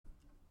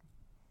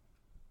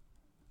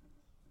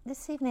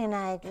This evening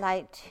I'd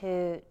like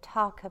to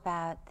talk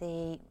about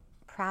the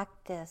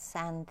practice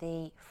and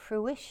the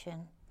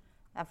fruition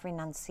of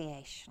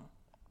renunciation.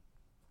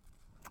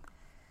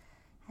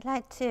 I'd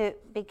like to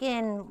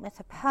begin with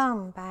a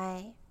poem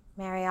by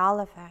Mary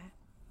Oliver.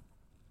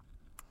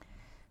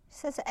 She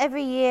says,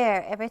 "Every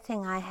year,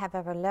 everything I have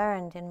ever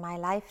learned in my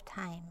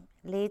lifetime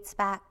leads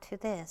back to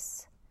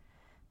this,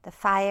 the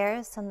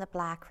fires and the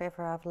black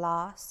river of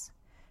loss,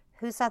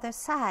 whose other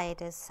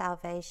side is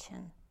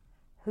salvation,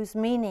 whose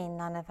meaning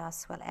none of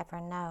us will ever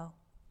know.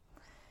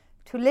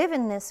 To live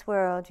in this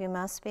world, you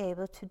must be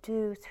able to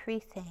do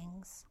three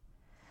things: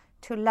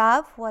 to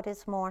love what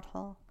is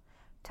mortal,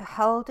 to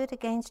hold it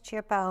against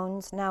your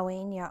bones,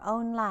 knowing your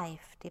own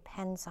life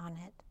depends on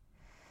it,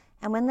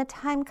 and when the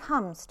time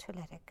comes to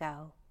let it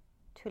go,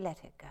 to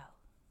let it go."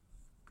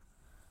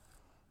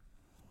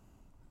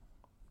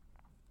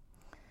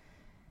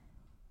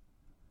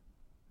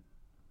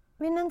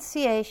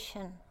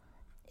 Renunciation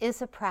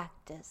is a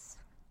practice,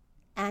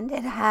 and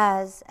it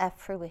has a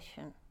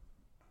fruition.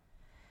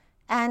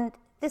 And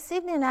this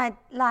evening I'd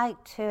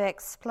like to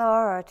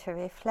explore or to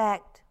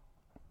reflect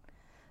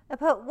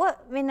about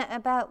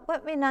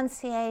what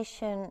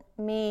renunciation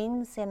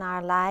means in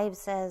our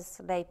lives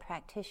as lay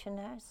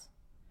practitioners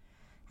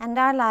and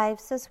our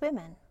lives as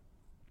women.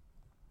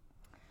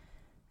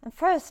 And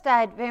first,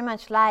 I'd very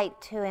much like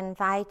to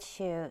invite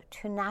you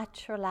to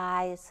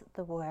naturalize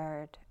the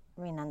word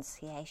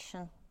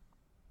renunciation,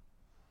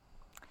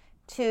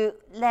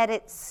 to let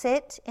it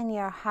sit in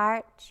your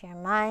heart, your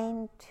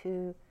mind,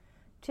 to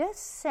just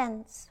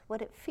sense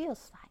what it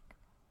feels like.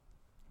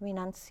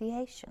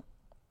 Renunciation.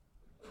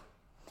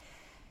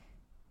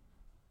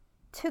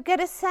 To get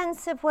a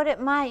sense of what it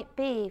might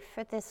be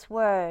for this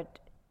word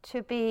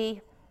to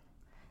be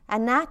a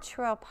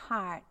natural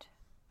part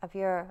of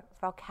your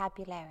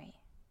vocabulary,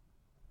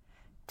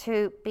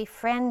 to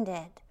befriend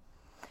it,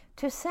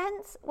 to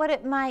sense what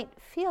it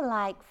might feel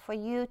like for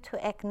you to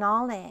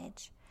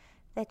acknowledge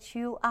that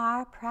you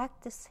are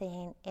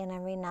practicing in a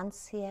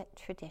renunciate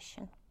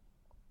tradition.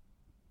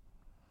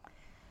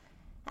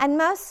 And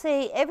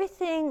mostly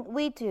everything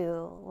we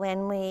do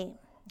when we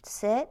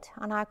sit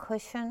on our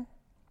cushion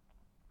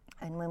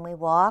and when we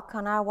walk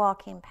on our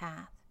walking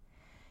path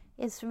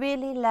is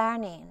really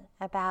learning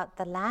about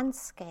the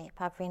landscape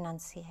of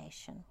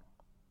renunciation.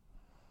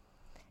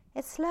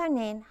 It's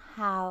learning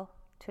how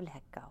to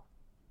let go.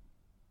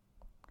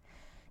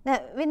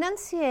 Now,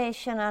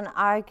 renunciation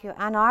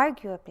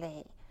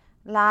unarguably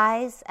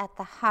lies at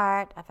the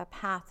heart of a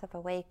path of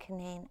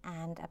awakening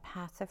and a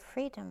path of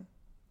freedom.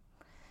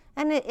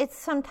 And it's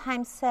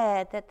sometimes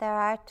said that there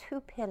are two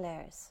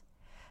pillars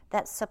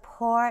that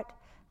support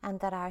and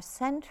that are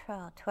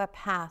central to a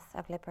path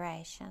of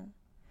liberation.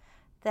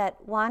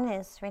 That one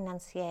is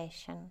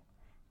renunciation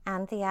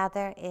and the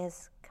other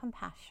is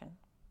compassion.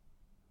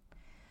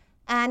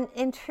 And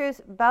in truth,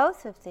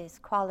 both of these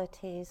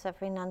qualities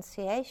of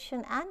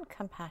renunciation and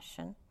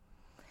compassion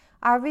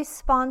are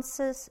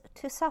responses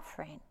to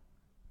suffering.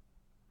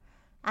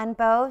 And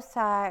both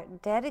are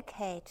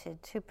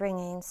dedicated to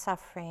bringing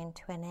suffering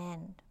to an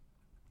end.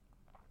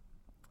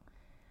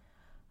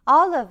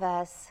 All of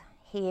us,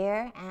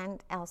 here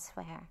and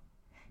elsewhere,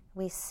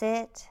 we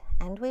sit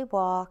and we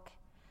walk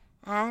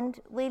and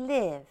we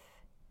live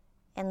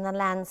in the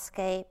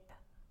landscape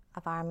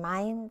of our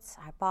minds,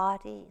 our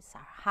bodies,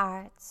 our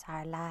hearts,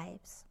 our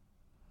lives.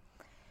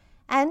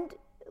 And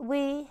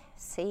we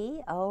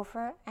see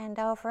over and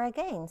over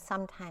again.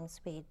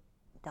 Sometimes we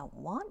don't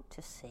want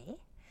to see,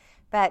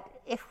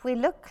 but if we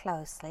look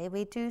closely,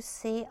 we do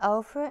see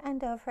over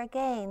and over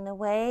again the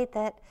way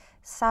that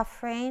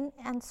suffering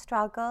and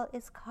struggle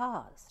is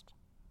caused.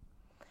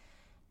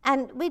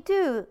 And we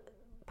do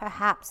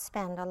perhaps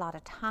spend a lot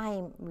of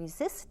time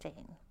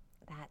resisting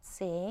that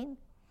seeing,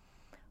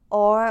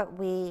 or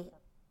we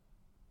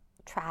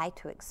try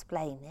to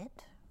explain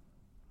it,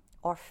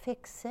 or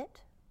fix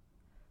it,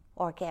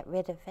 or get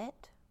rid of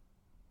it,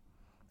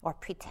 or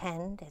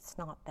pretend it's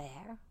not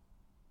there.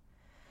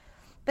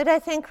 But I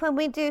think when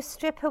we do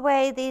strip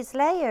away these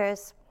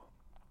layers,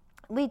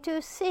 we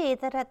do see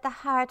that at the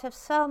heart of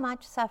so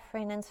much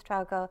suffering and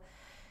struggle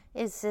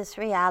is this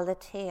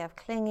reality of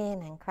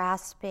clinging and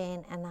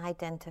grasping and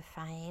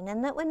identifying.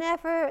 And that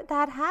whenever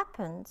that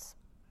happens,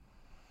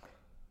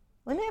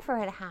 whenever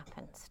it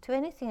happens to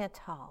anything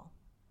at all,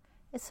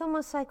 it's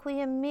almost like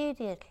we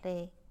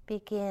immediately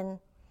begin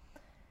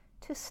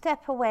to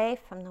step away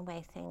from the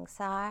way things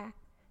are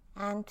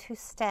and to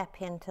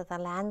step into the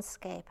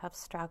landscape of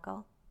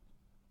struggle.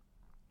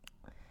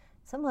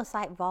 It's almost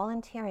like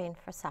volunteering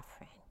for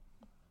suffering.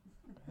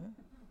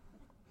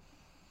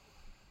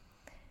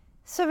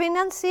 So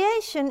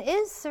renunciation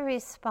is the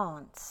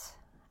response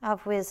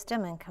of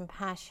wisdom and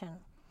compassion,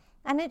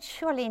 and it's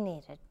surely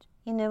needed.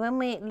 You know, when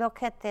we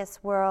look at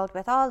this world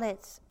with all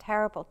its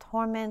terrible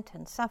torment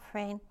and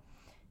suffering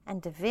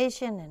and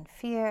division and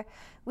fear,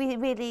 we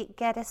really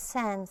get a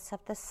sense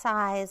of the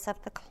size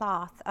of the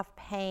cloth of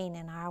pain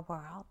in our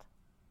world.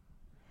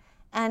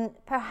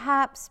 And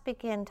perhaps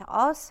begin to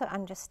also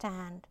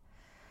understand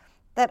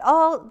that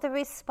all the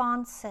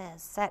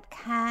responses that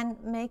can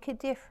make a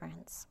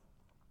difference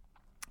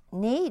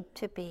need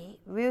to be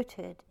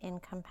rooted in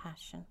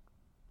compassion.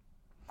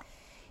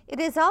 It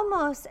is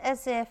almost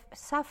as if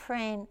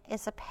suffering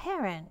is a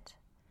parent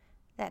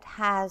that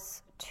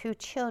has two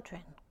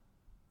children.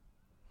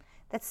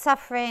 That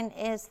suffering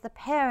is the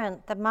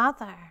parent, the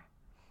mother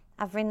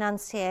of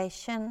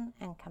renunciation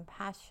and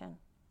compassion.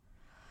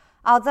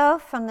 Although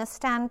from the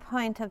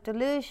standpoint of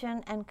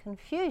delusion and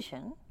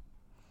confusion,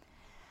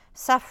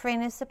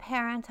 suffering is the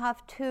parent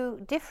of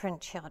two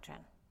different children.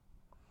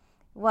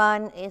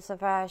 One is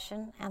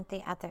aversion and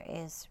the other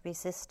is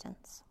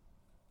resistance.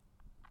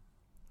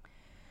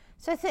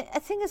 So I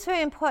think it's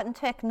very important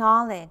to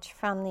acknowledge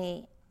from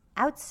the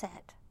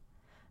outset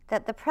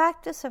that the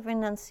practice of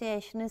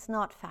renunciation is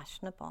not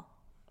fashionable.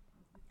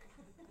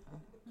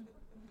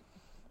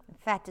 In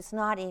fact, it's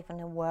not even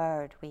a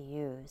word we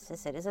use,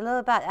 is it? It's a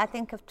little bit, I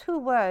think of two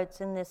words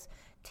in this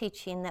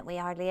teaching that we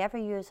hardly ever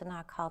use in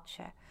our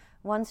culture.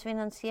 One's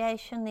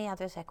renunciation, the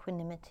other's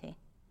equanimity.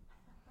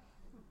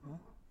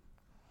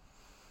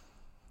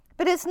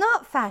 But it's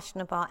not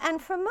fashionable,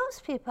 and for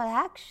most people,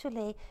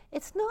 actually,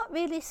 it's not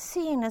really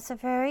seen as a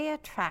very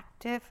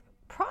attractive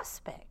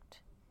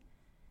prospect.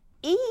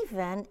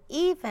 Even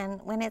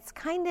when it's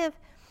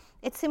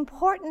its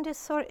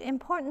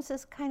importance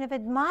is kind of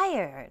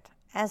admired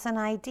as an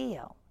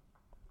ideal.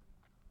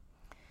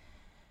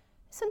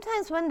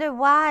 Sometimes wonder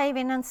why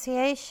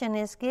renunciation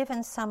is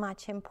given so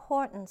much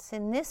importance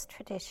in this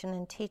tradition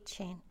and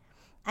teaching,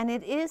 and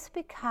it is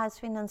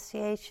because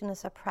renunciation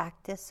is a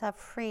practice of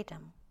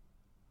freedom.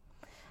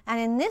 And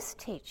in this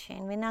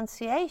teaching,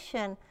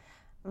 renunciation,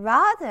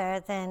 rather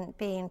than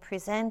being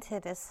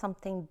presented as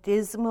something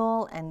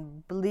dismal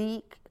and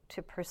bleak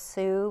to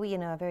pursue,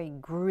 a very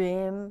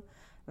grim,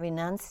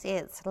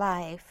 renunciate's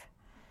life,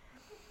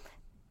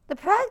 the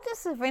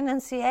practice of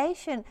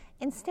renunciation,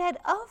 instead,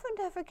 over and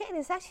over again,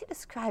 is actually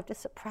described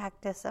as a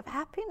practice of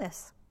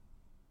happiness,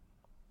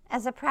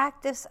 as a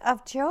practice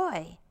of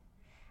joy,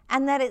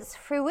 and that its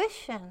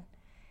fruition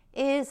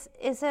is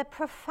a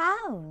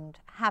profound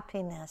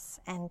happiness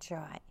and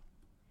joy.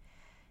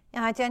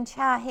 Ajahn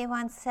Chah, he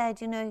once said,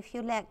 if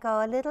you let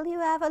go a little, you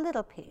have a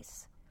little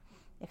peace.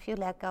 If you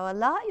let go a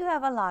lot, you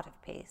have a lot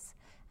of peace.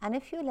 And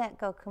if you let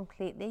go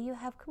completely, you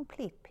have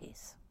complete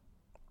peace.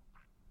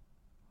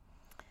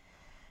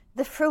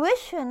 The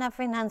fruition of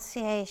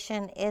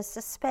renunciation is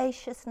the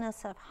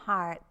spaciousness of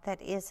heart that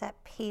is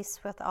at peace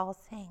with all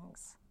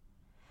things.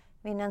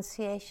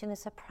 Renunciation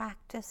is a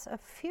practice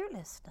of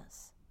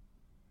fearlessness,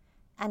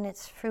 and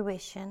its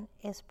fruition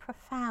is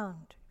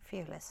profound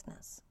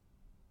fearlessness.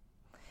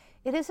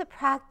 It is a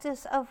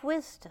practice of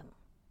wisdom,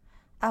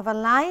 of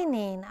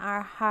aligning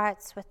our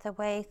hearts with the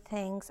way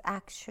things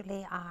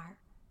actually are,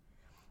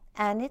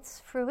 and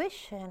its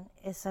fruition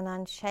is an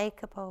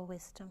unshakable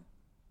wisdom.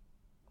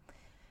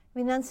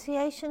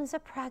 Renunciation is a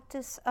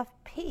practice of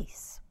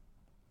peace,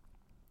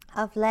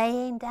 of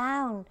laying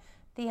down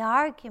the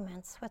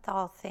arguments with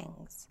all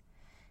things,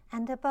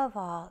 and above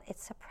all,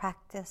 it's a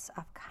practice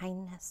of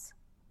kindness,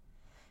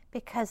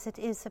 because it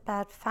is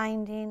about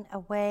finding a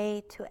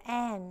way to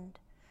end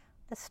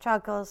the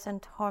struggles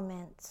and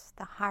torments,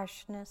 the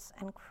harshness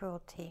and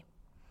cruelty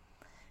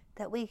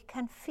that we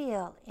can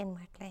feel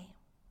inwardly.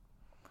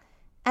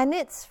 And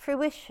its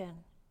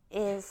fruition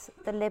is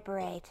the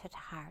liberated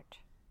heart,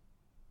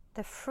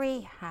 the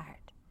free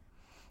heart.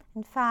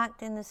 In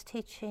fact, in this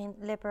teaching,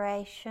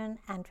 liberation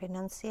and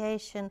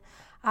renunciation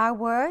are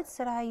words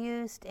that are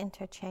used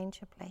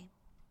interchangeably.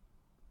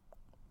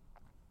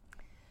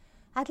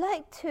 I'd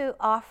like to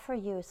offer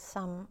you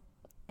some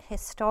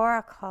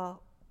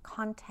historical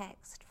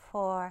context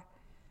for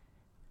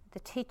the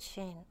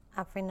teaching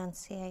of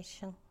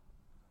renunciation.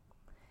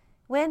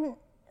 When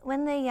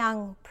the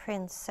young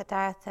Prince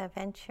Siddhartha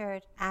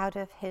ventured out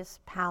of his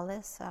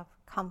palace of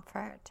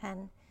comfort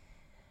and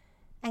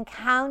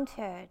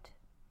encountered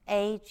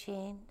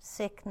aging,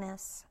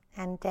 sickness,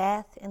 and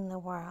death in the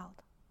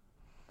world,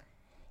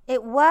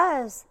 it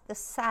was the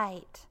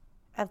sight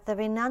of the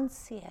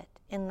renunciate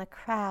in the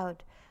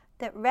crowd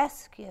that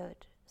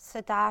rescued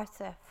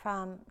Siddhartha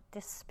from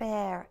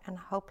despair and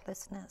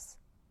hopelessness.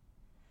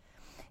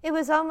 It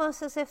was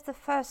almost as if the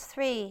first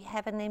three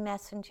heavenly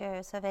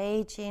messengers of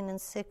aging and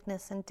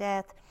sickness and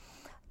death,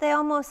 they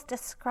almost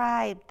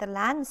described the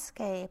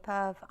landscape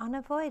of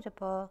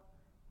unavoidable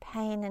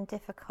pain and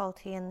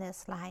difficulty in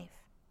this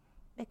life,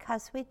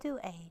 because we do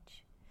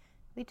age,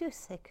 we do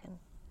sicken,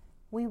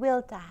 we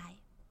will die,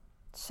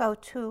 so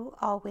too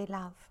all we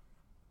love.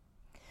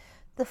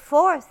 The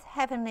fourth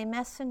heavenly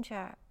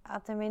messenger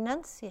of the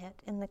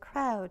renunciate in the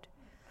crowd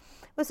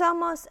was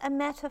almost a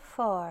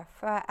metaphor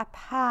for a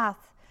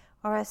path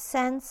or a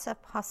sense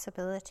of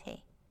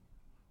possibility.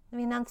 The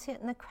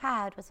renunciate in the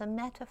crowd was a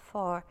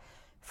metaphor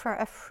for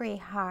a free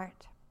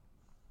heart.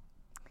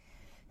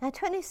 Now,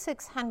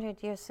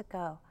 2,600 years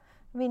ago,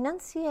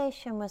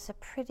 renunciation was a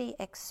pretty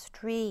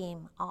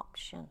extreme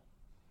option.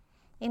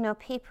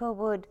 People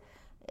would,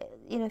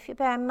 if you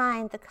bear in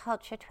mind the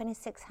culture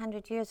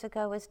 2,600 years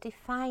ago was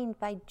defined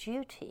by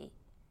duty.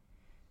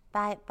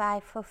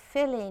 by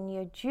fulfilling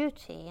your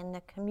duty in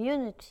the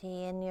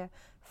community, in your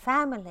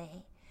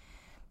family.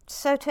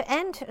 So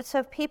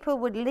people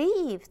would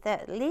leave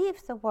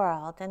the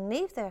world and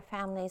leave their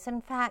families.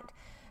 In fact,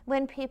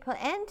 when people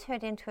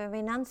entered into a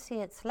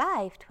renunciate's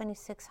life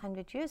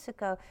 2,600 years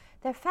ago,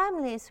 their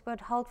families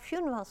would hold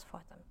funerals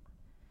for them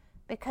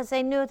because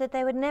they knew that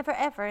they would never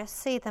ever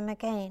see them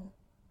again.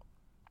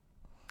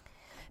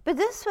 But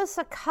this was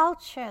a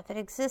culture that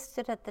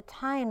existed at the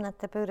time that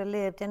the Buddha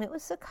lived, and it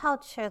was a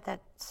culture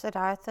that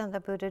Siddhartha and the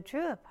Buddha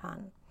drew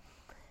upon,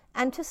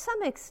 and to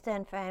some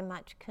extent very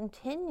much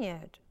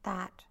continued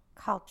that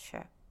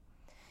culture.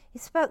 He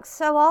spoke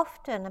so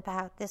often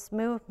about this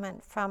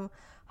movement from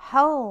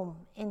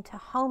home into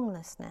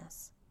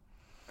homelessness.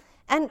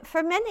 And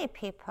for many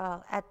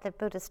people at the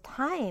Buddha's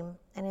time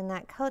and in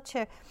that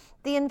culture,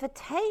 the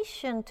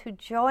invitation to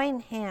join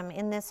him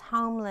in this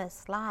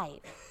homeless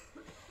life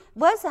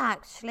was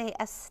actually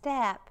a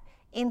step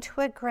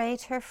into a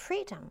greater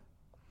freedom.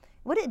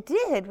 What it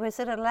did was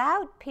it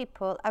allowed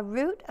people a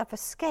route of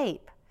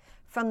escape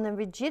from the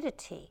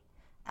rigidity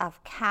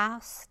of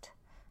caste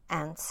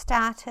and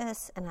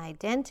status and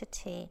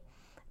identity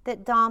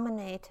that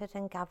dominated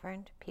and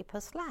governed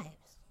people's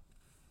lives.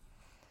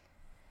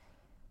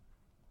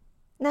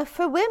 Now,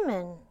 for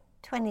women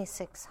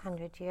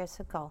 2,600 years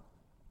ago,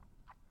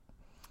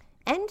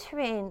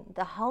 entering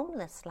the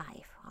homeless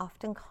life,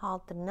 often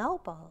called the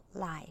noble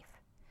life,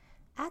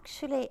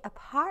 actually,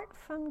 apart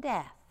from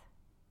death,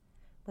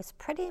 was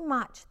pretty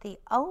much the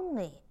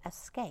only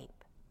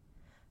escape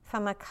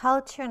from a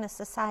culture and a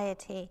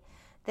society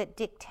that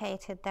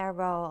dictated their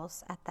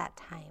roles at that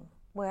time,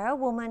 where a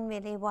woman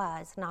really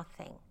was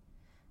nothing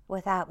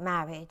without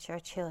marriage or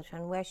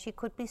children, where she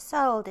could be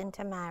sold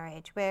into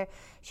marriage, where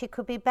she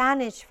could be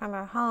banished from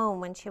her home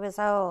when she was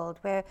old,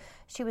 where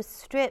she was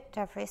stripped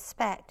of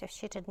respect if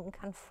she didn't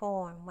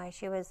conform, where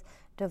she was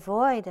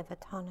devoid of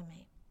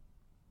autonomy.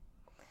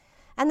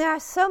 And there are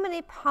so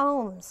many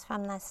poems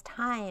from this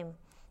time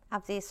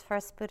of these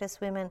first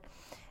Buddhist women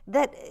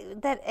that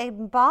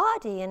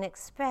embody and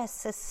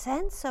express a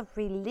sense of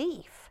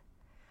relief,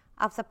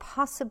 of the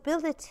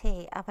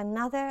possibility of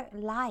another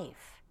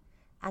life,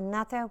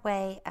 another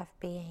way of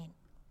being.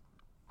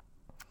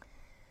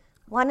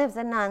 One of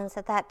the nuns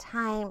at that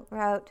time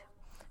wrote,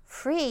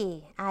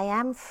 "Free, I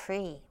am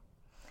free,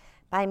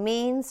 by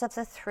means of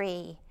the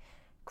three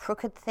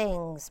crooked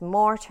things,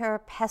 mortar,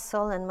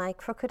 pestle, and my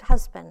crooked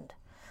husband.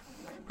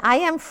 I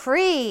am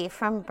free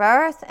from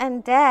birth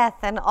and death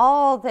and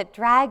all that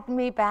dragged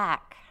me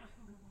back."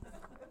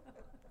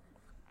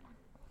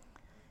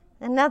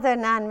 Another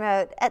nun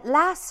wrote, "At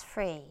last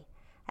free,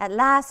 at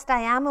last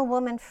I am a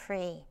woman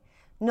free,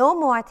 no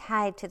more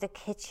tied to the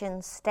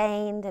kitchen,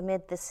 stained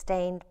amid the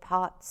stained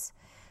pots,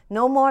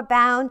 no more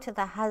bound to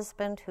the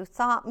husband who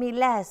thought me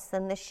less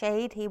than the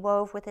shade he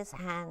wove with his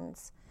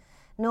hands,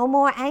 no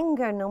more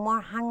anger, no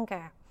more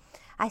hunger.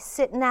 I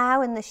sit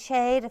now in the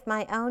shade of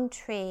my own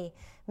tree,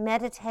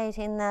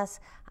 meditating thus,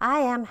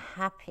 I am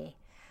happy,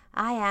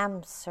 I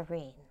am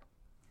serene."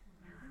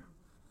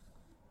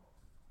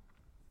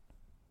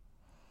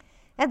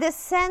 And this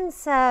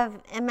sense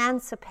of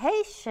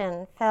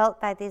emancipation felt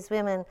by these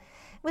women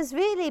was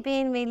really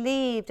being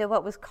relieved of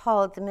what was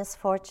called the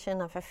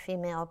misfortune of a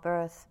female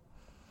birth.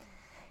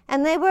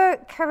 And they were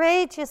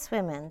courageous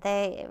women.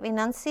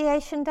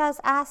 Renunciation does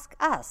ask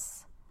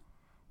us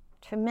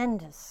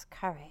tremendous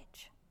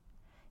courage,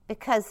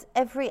 because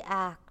every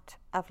act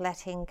of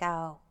letting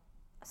go,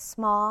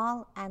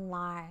 small and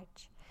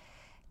large,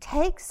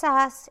 takes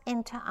us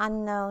into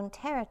unknown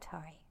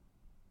territory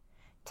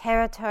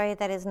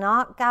that is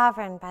not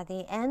governed by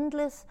the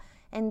endless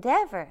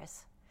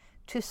endeavors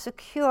to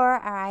secure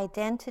our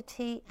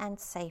identity and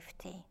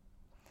safety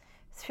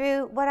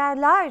through what are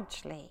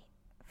largely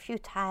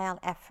futile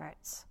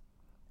efforts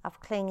of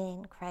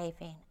clinging,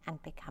 craving,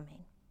 and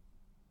becoming.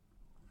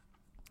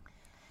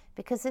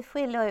 Because if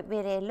we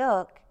really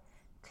look,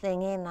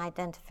 clinging,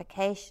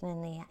 identification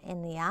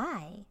in the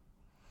I,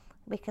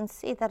 we can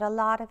see that a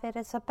lot of it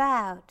is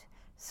about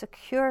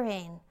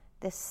securing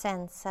this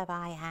sense of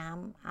I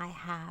am, I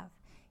have,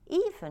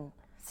 even,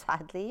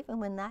 sadly, even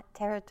when that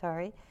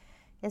territory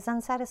is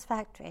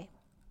unsatisfactory.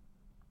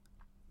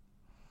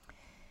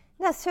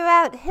 Now,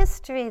 throughout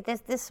history,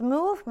 this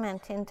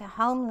movement into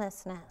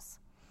homelessness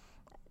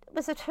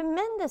was a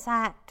tremendous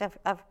act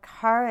of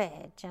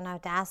courage and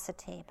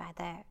audacity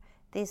by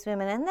these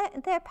women,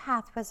 and their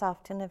path was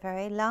often a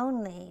very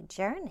lonely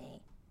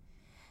journey,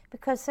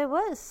 because there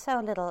was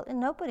so little, and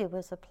nobody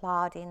was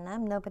applauding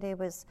them, nobody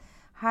was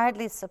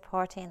hardly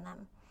supporting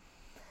them.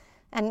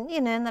 And,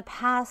 in the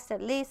past,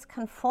 at least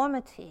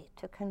conformity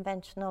to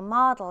conventional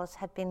models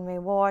had been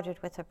rewarded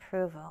with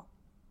approval.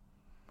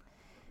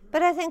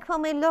 But I think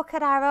when we look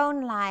at our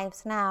own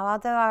lives now,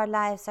 although our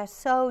lives are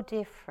so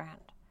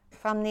different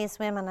from these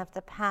women of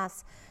the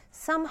past,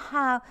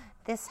 somehow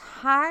this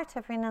heart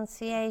of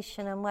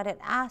renunciation and what it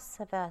asks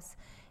of us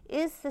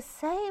is the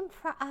same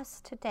for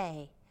us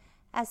today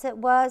as it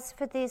was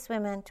for these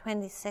women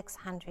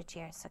 2,600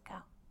 years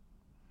ago.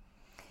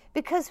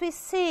 Because we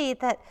see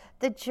that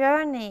this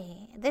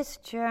journey,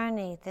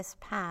 this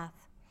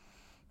path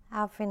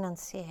of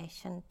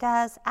renunciation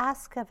does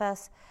ask of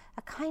us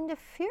a kind of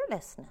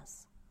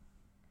fearlessness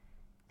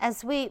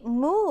as we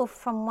move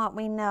from what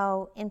we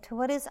know into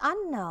what is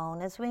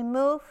unknown, as we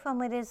move from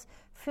what is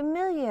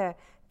familiar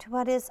to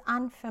what is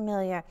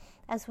unfamiliar,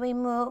 as we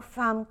move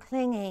from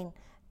clinging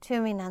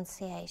to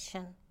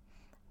renunciation.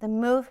 The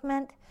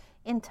movement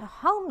into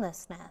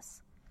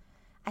homelessness,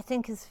 I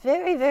think, is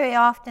very, very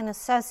often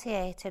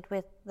associated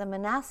with the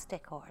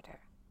monastic order.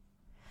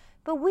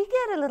 But we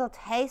get a little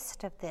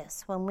taste of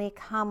this when we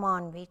come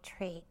on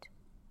retreat.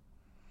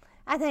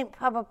 I think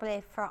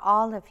probably for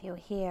all of you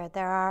here,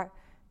 there are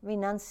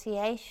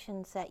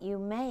renunciations that you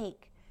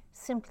make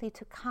simply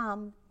to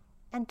come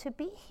and to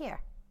be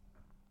here.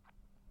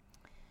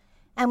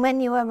 And when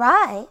you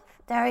arrive,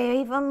 there are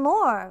even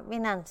more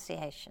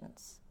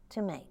renunciations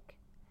to make,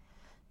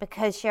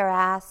 because you're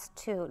asked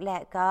to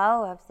let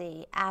go of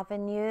the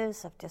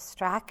avenues of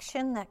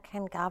distraction that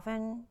can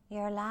govern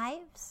your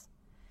lives.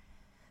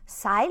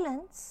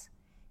 Silence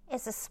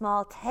is a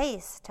small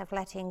taste of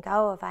letting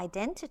go of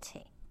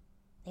identity.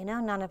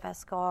 None of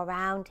us go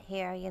around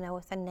here,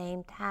 with a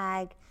name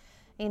tag,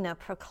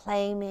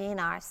 proclaiming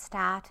our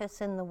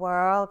status in the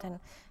world and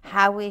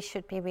how we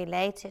should be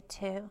related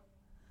to.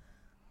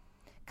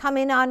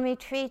 Coming on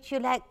retreat, you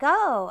let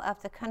go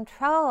of the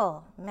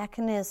control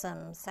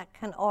mechanisms that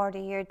can order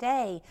your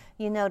day.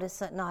 You notice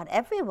that not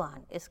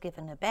everyone is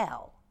given a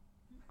bell.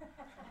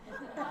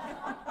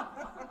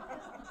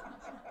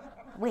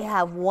 We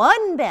have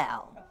one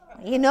bell.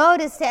 You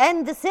notice to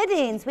end the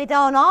sittings, we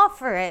don't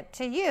offer it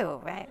to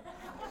you, right?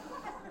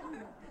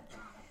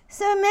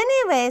 So in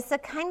many ways, the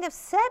kind of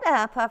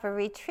setup of a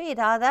retreat,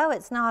 although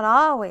it's not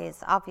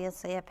always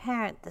obviously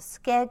apparent, the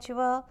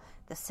schedule,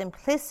 the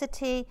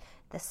simplicity,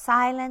 the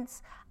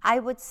silence, I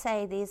would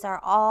say these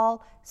are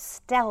all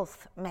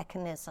stealth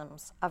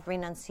mechanisms of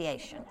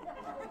renunciation.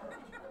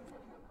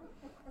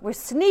 We're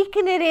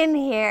sneaking it in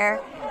here,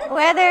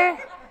 whether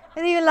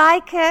you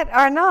like it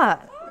or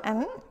not.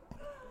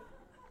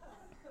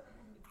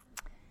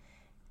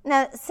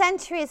 Now,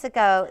 centuries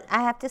ago,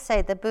 I have to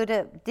say, the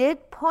Buddha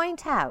did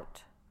point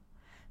out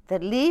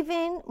that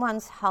leaving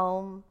one's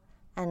home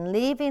and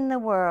leaving the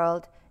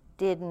world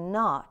did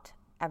not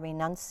a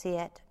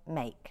renunciate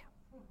make.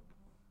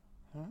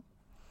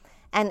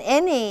 And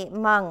any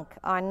monk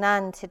or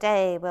nun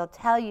today will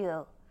tell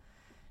you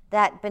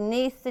that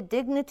beneath the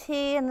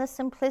dignity and the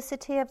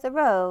simplicity of the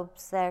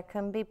robes, there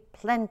can be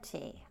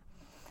plenty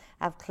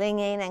of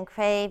clinging and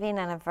craving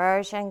and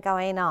aversion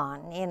going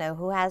on.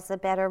 Who has the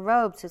better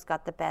robes, who's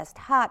got the best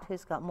hut,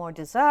 who's got more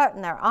dessert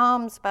in their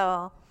alms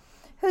bowl,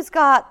 who's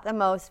got the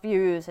most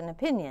views and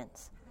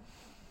opinions.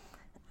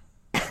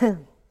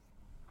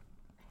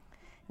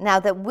 Now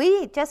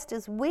that just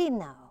as we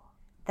know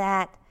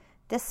that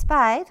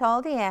despite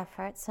all the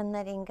efforts and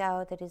letting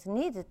go that is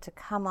needed to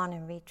come on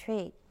a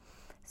retreat,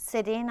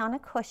 sitting on a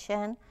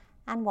cushion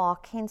and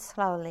walking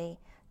slowly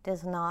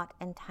does not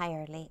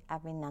entirely a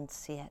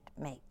renunciate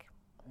make.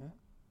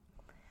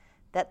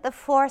 That the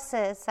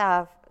forces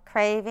of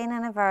craving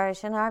and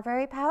aversion are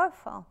very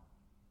powerful.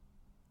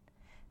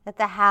 That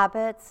the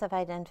habits of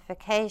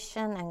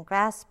identification and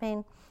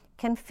grasping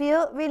can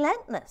feel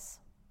relentless.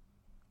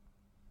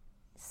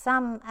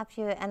 Some of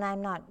you, and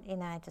I'm not,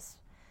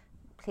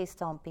 please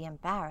don't be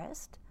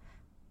embarrassed,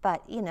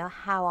 but,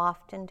 how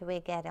often do we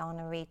get on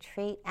a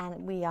retreat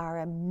and we are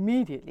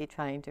immediately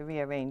trying to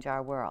rearrange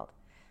our world?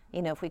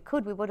 If we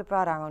could, we would have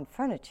brought our own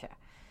furniture.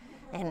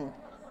 And,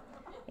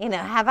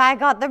 have I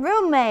got the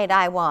roommate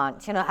I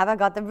want? Have I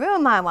got the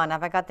room I want?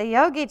 Have I got the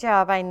yogi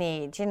job I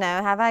need?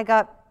 Have I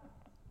got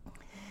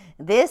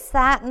this,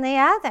 that, and the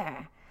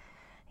other?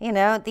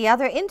 The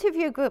other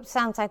interview group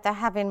sounds like they're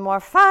having more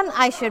fun.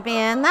 I should be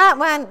in that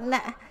one.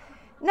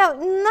 No,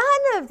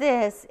 none of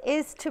this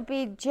is to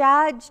be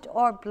judged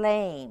or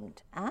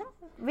blamed.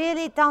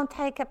 Really, don't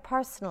take it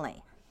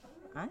personally.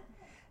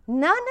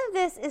 None of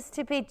this is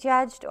to be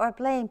judged or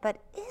blamed, but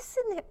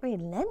isn't it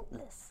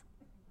relentless?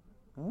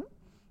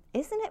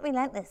 Isn't it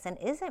relentless? And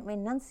isn't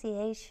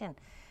renunciation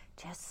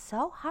just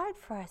so hard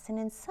for us? And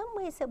in some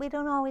ways that we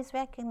don't always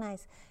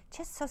recognize,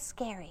 just so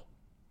scary.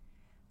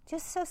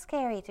 Just so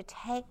scary to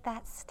take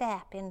that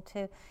step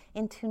into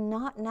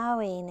not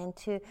knowing,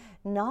 into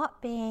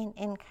not being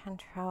in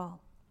control.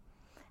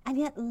 And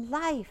yet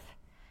life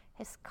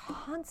is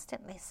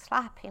constantly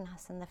slapping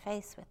us in the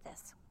face with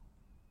this.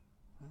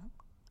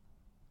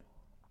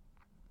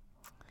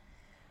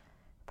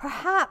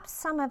 Perhaps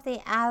some of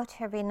the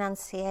outer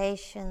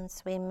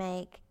renunciations we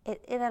make,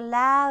 it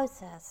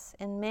allows us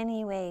in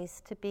many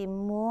ways to be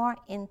more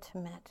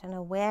intimate and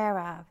aware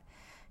of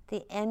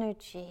the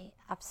energy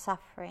of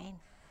suffering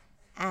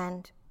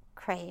and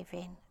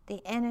craving,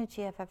 the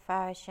energy of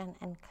aversion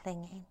and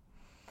clinging.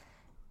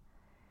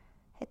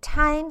 At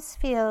times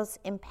feels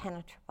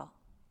impenetrable.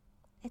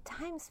 At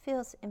times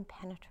feels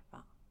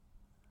impenetrable.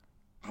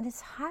 And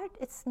it's hard,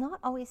 it's not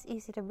always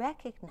easy to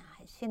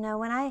recognize.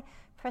 When I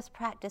first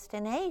practiced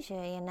in Asia,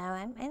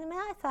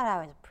 I thought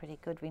I was a pretty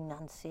good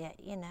renunciate,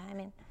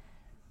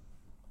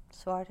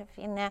 sort of,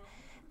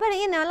 But,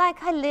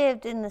 like I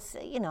lived in this,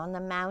 on the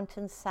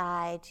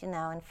mountainside,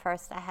 and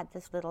first I had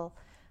this little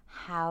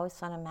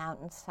house on a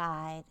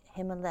mountainside,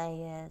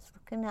 Himalayas,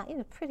 looking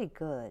out, pretty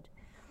good.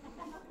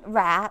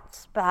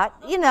 Rats, but,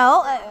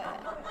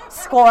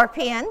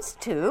 scorpions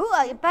too,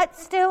 but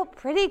still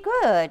pretty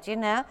good,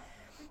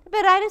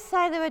 But I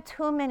decided there were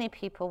too many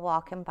people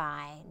walking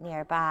by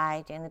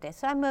nearby during the day,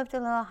 so I moved a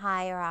little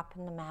higher up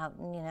in the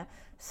mountain,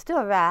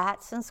 Still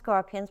rats and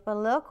scorpions, but a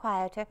little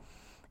quieter.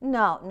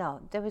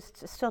 No, there was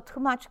still too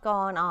much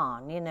going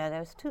on, there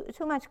was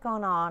too much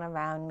going on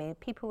around me.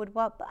 People would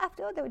walk, but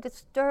after all, they were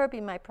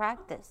disturbing my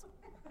practice.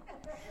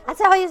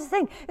 That's how I used to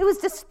think. It was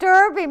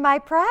disturbing my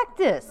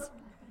practice.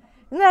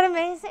 Isn't that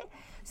amazing?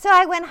 So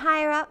I went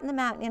higher up in the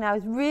mountain, I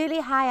was really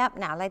high up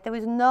now, like there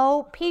was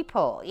no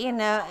people,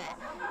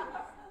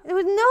 There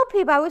was no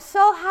people. I was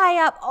so high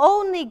up,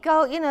 only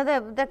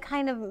the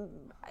kind of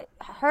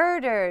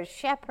herders,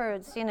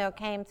 shepherds,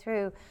 came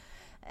through,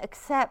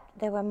 except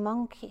there were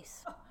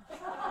monkeys.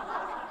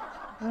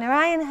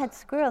 Narayan had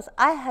squirrels.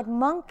 I had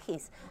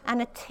monkeys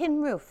and a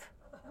tin roof.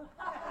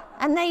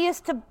 And they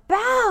used to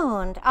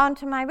bound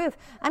onto my roof.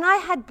 And I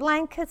had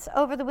blankets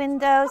over the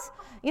windows.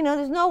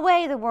 There's no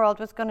way the world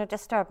was going to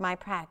disturb my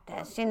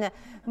practice.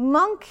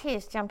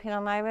 Monkeys jumping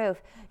on my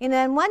roof.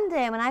 And one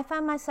day when I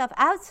found myself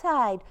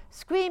outside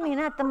screaming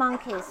at the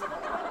monkeys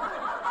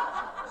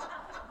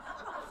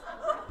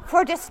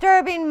for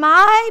disturbing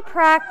my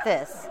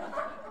practice,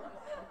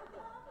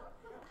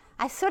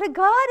 I sort of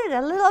got it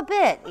a little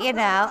bit,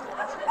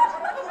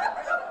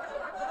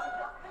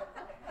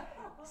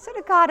 Sort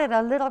of got it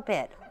a little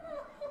bit.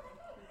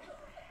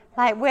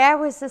 Like, where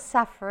was the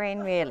suffering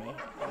really?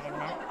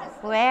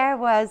 Where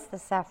was the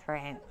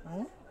suffering?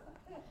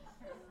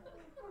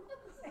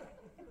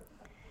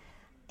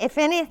 If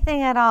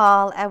anything at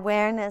all,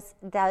 awareness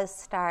does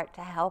start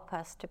to help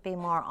us to be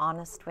more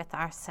honest with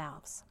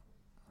ourselves.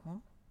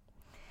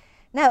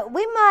 Now,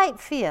 we might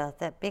feel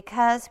that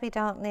because we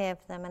don't live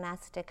the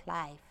monastic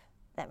life,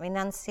 that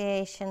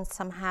renunciation is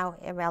somehow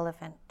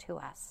irrelevant to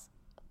us.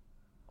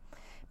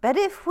 But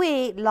if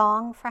we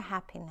long for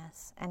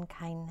happiness and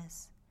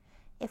kindness,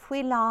 if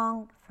we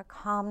long for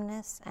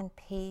calmness and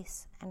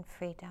peace and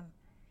freedom,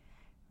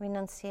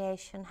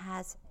 renunciation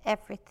has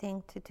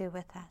everything to do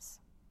with us.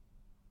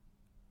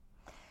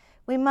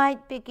 We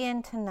might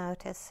begin to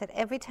notice that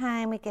every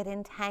time we get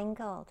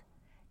entangled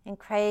in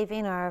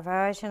craving or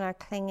aversion or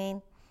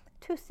clinging,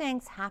 two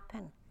things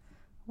happen.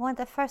 One,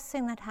 the first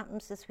thing that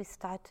happens is we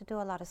start to do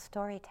a lot of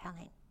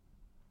storytelling.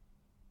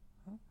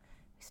 We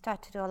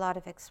start to do a lot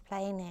of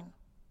explaining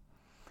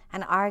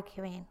and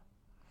arguing.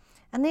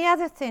 And the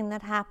other thing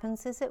that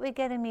happens is that we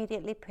get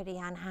immediately pretty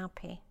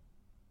unhappy.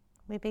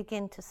 We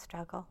begin to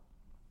struggle.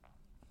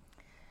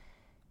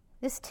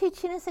 This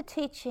teaching is a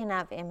teaching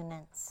of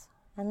immanence,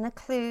 and the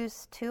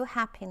clues to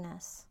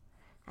happiness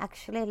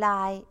actually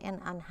lie in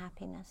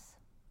unhappiness.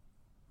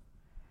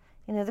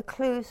 The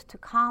clues to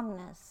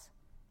calmness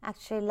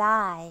actually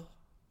lie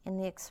in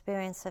the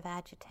experience of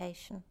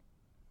agitation.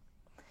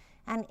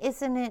 And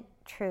isn't it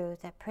true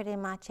that pretty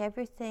much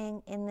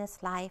everything in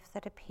this life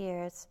that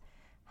appears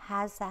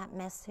has that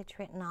message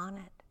written on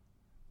it?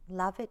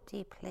 Love it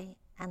deeply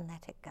and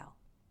let it go.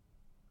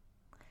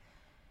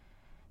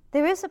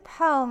 There is a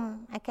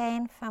poem,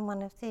 again from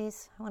one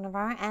of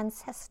our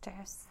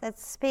ancestors, that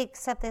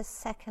speaks of this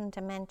second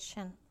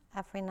dimension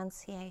of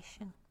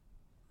renunciation.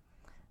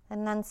 The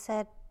nun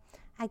said,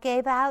 I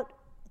gave up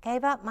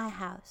my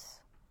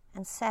house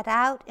and set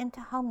out into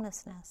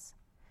homelessness.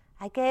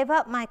 I gave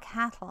up my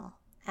cattle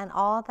and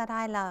all that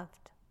I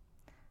loved.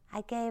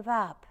 I gave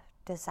up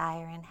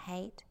desire and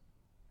hate.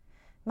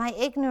 My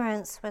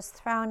ignorance was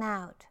thrown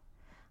out.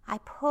 I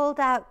pulled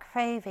out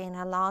craving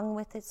along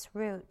with its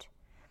root.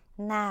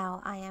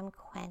 Now I am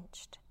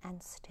quenched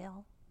and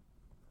still.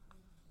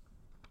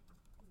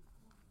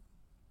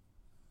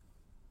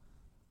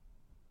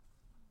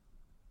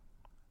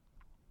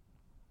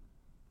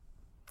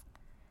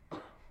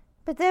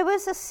 But there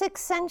was a 6th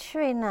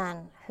century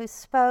nun who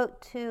spoke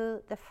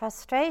to the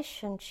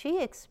frustration she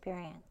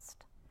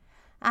experienced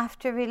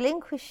after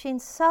relinquishing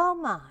so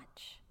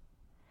much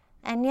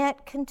and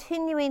yet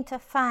continuing to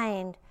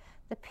find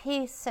the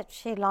peace that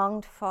she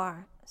longed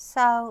for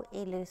so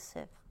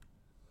elusive.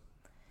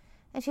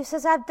 And she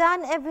says, I've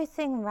done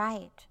everything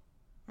right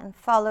and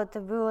followed the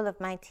rule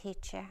of my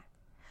teacher.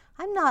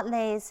 I'm not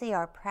lazy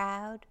or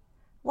proud.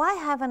 Why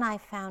haven't I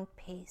found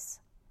peace?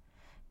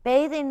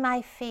 Bathing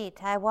my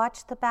feet, I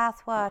watched the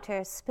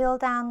bathwater spill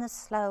down the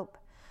slope.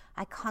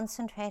 I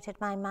concentrated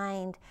my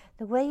mind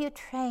the way you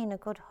train a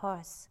good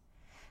horse.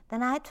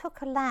 Then I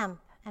took a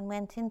lamp and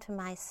went into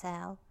my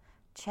cell,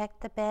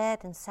 checked the bed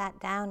and sat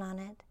down on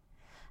it.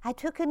 I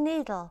took a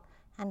needle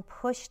and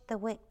pushed the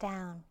wick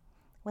down.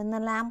 When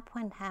the lamp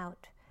went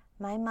out,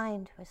 my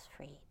mind was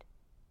freed.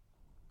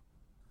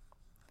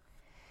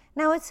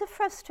 Now, it's a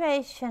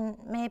frustration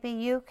maybe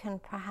you can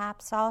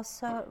perhaps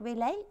also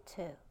relate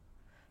to.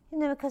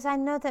 Because I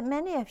know that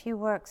many of you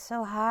work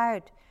so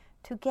hard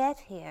to get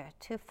here,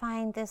 to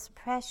find this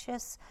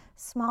precious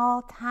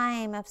small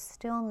time of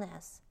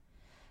stillness.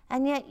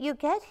 And yet you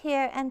get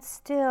here and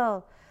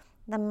still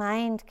the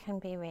mind can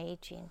be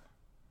raging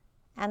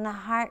and the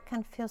heart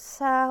can feel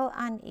so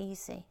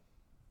uneasy.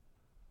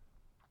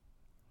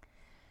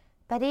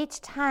 But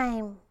each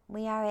time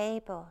we are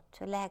able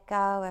to let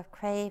go of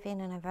craving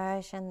and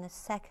aversion, the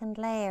second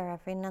layer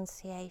of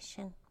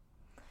renunciation,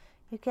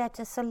 you get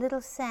just a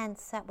little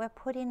sense that we're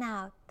putting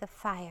out the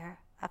fire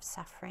of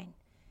suffering.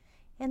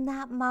 In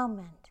that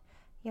moment,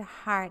 your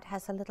heart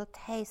has a little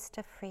taste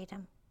of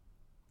freedom.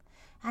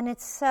 And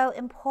it's so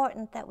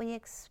important that we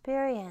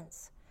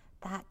experience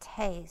that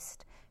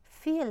taste,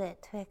 feel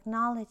it, to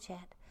acknowledge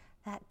it,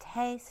 that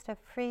taste of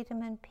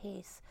freedom and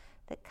peace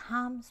that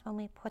comes when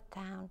we put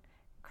down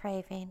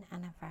craving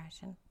and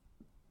aversion.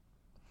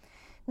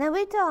 Now,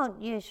 we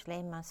don't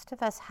usually, most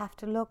of us, have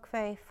to look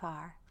very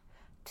far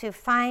to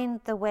find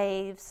the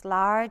waves,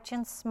 large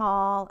and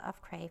small, of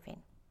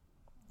craving.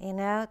 You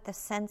know, the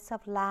sense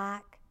of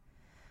lack,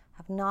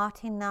 of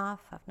not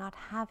enough, of not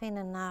having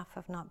enough,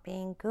 of not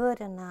being good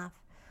enough,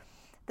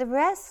 the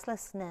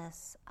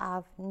restlessness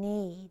of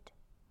need.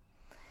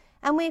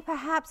 And we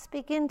perhaps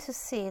begin to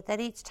see that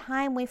each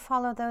time we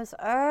follow those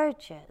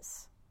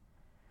urges,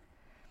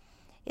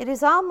 it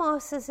is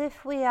almost as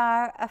if we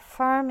are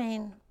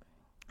affirming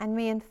and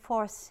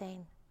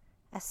reinforcing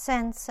a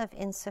sense of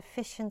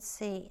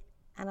insufficiency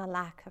and a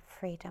lack of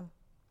freedom.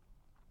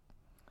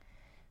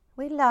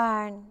 We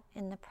learn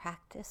in the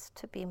practice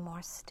to be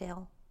more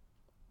still,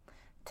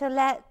 to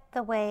let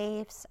the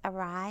waves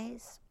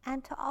arise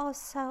and to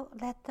also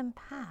let them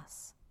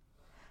pass,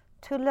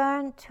 to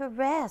learn to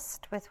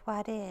rest with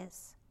what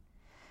is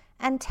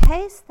and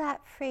taste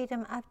that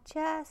freedom of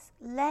just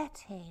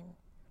letting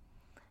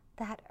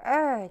that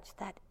urge,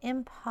 that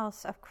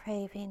impulse of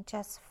craving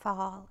just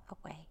fall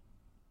away.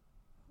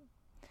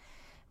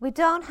 We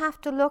don't have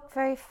to look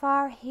very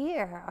far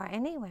here or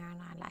anywhere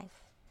in our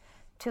life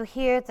to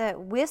hear the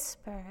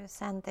whispers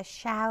and the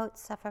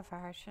shouts of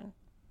aversion,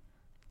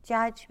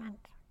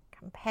 judgment,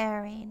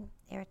 comparing,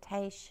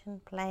 irritation,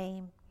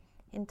 blame,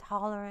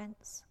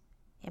 intolerance,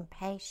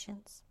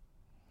 impatience.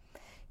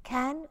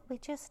 Can we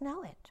just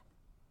know it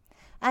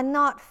and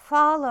not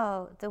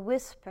follow the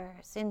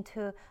whispers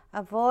into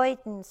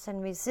avoidance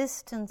and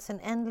resistance and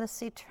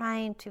endlessly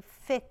trying to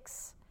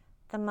fix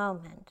the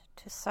moment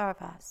to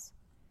serve us?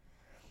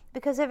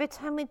 Because every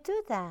time we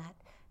do that,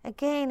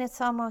 again, it's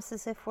almost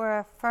as if we're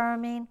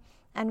affirming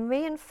and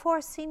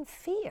reinforcing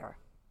fear.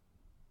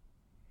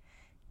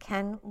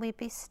 Can we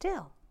be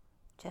still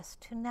just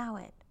to know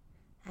it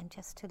and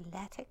just to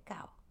let it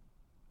go?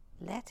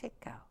 Let it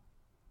go.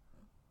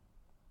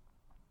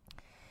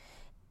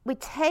 We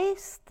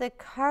taste the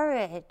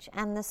courage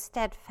and the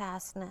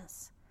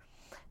steadfastness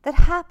that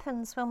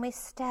happens when we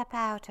step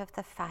out of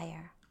the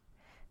fire.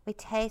 We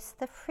taste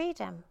the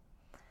freedom.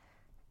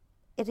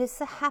 It is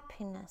the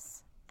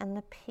happiness and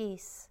the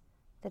peace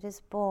that is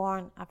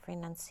born of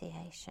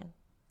renunciation.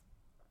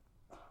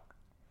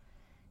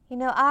 You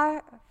know,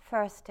 our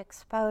first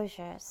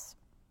exposures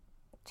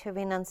to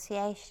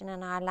renunciation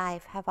in our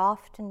life have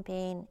often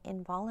been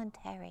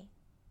involuntary.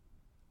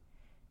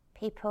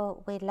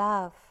 People we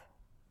love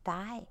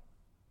die,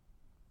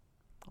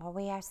 or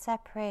we are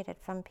separated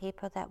from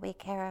people that we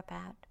care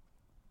about.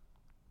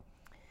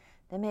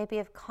 There may be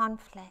of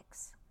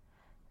conflicts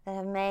that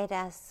have made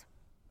us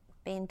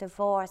being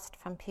divorced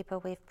from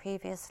people we've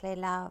previously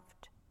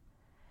loved.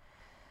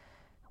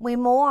 We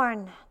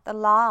mourn the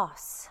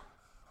loss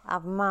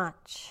of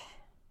much.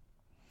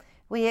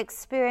 We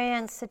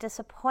experience the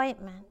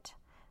disappointment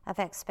of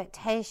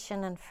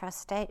expectation and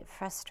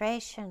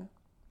frustration.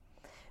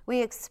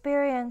 We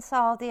experience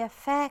all the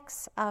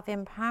effects of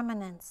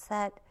impermanence,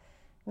 that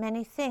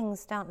many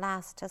things don't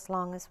last as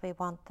long as we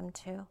want them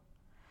to,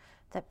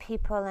 that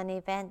people and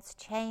events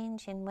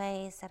change in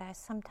ways that are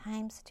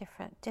sometimes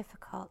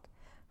difficult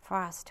for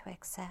us to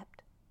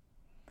accept.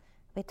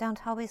 We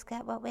don't always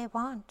get what we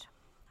want.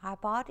 Our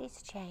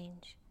bodies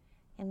change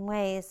in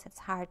ways it's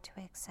hard to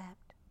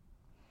accept.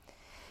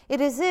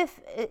 It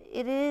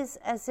is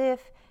as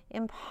if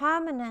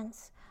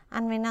impermanence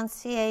and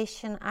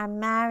renunciation are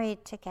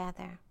married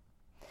together.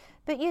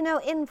 But you know,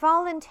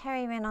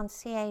 involuntary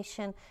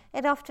renunciation,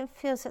 it often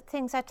feels that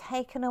things are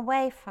taken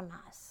away from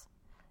us.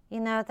 You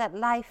know, that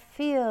life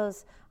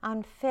feels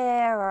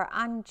unfair or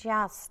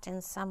unjust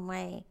in some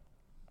way.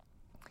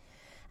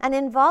 And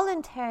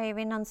involuntary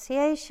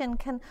renunciation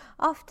can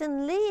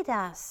often lead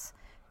us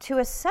to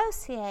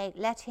associate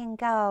letting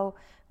go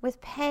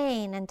with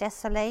pain and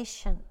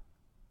desolation.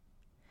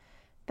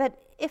 But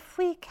if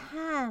we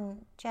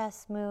can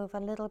just move a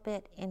little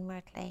bit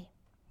inwardly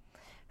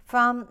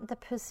from the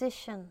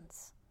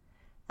positions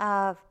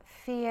of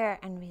fear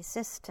and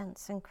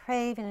resistance and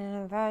craving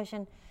and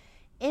aversion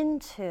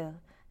into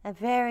a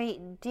very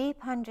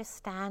deep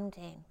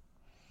understanding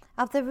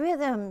of the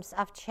rhythms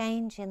of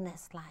change in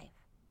this life,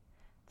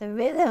 the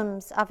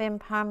rhythms of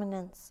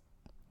impermanence,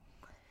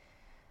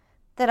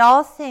 that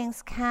all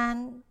things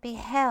can be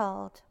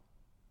held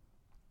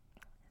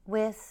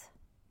with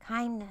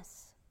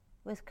kindness,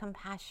 with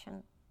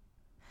compassion,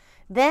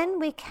 then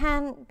we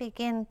can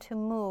begin to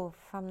move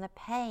from the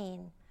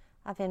pain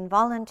of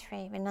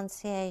involuntary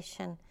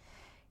renunciation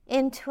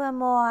into a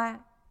more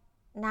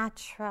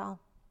natural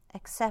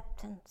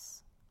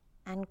acceptance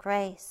and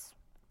grace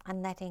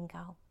and letting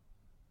go.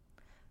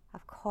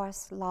 Of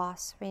course,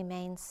 loss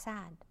remains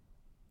sad.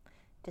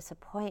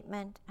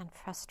 Disappointment and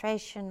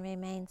frustration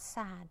remain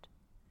sad.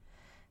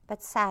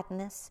 But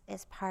sadness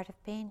is part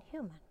of being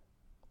human.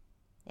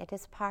 It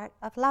is part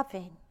of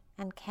loving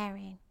and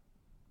caring.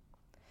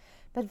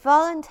 But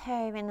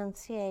voluntary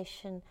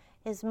renunciation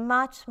is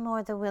much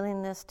more the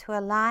willingness to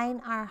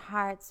align our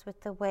hearts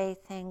with the way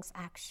things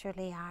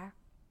actually are,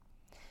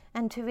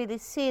 and to really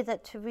see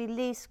that to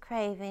release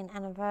craving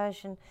and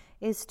aversion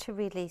is to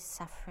release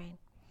suffering.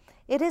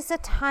 It is a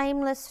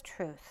timeless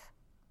truth.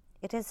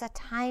 It is a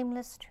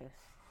timeless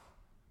truth.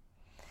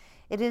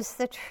 It is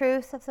the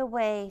truth of the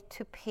way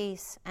to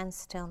peace and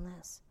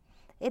stillness.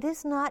 It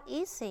is not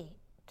easy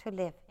to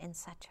live in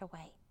such a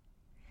way,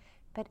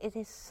 but it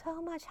is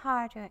so much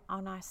harder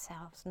on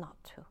ourselves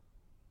not to.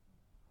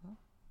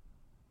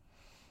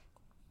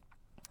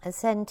 A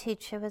Zen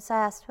teacher was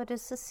asked, "What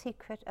is the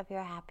secret of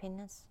your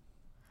happiness?"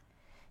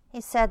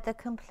 He said, "The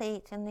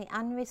complete and the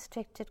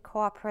unrestricted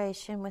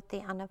cooperation with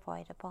the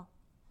unavoidable."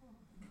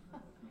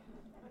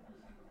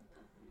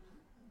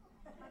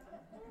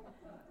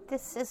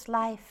 This is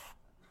life.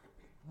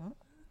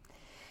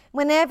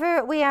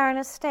 Whenever we are in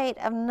a state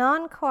of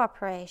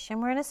non-cooperation,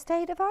 we're in a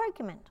state of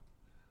argument.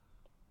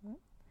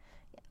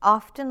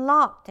 Often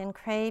locked in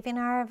craving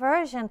or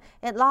aversion,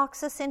 it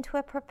locks us into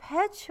a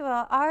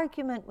perpetual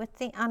argument with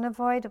the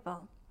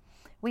unavoidable.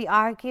 We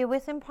argue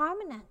with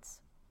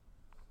impermanence,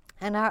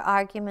 and our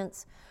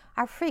arguments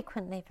are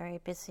frequently very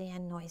busy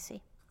and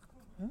noisy,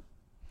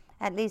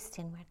 at least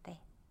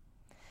inwardly.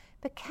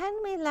 But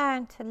can we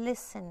learn to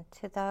listen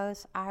to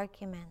those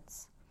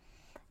arguments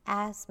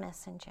as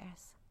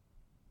messengers,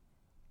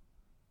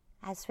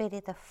 as really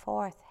the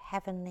fourth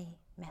heavenly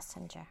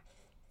messenger?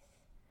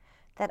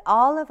 That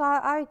all of our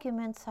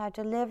arguments are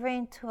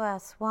delivering to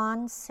us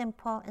one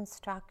simple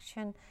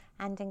instruction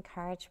and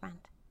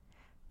encouragement: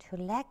 to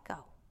let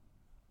go.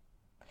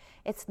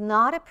 It's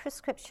not a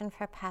prescription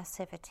for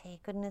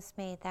passivity. Goodness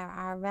me, there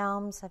are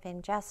realms of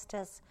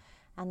injustice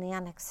and the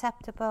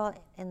unacceptable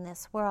in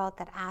this world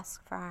that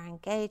ask for our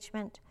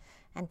engagement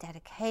and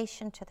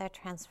dedication to their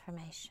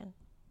transformation.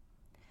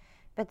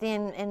 But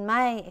in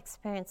my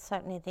experience,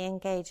 certainly the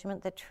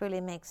engagement that truly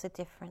makes a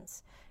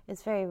difference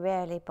is very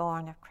rarely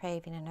born of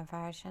craving and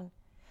aversion,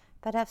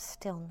 but of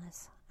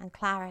stillness and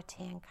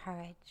clarity and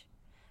courage,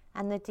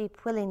 and the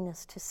deep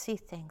willingness to see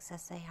things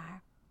as they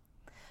are.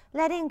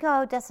 Letting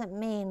go doesn't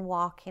mean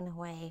walking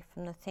away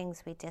from the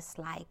things we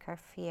dislike or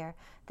fear.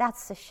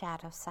 That's the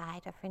shadow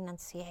side of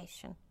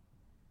renunciation.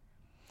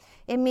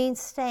 It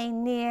means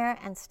staying near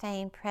and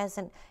staying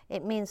present.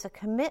 It means a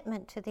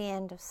commitment to the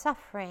end of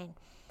suffering,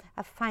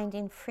 of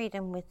finding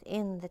freedom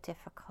within the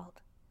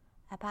difficult,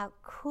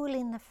 about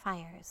cooling the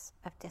fires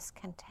of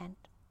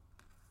discontent.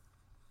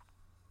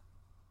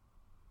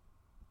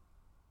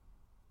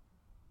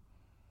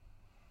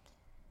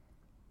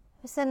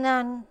 There's a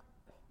nun,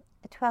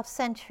 a 12th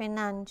century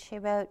nun. She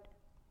wrote,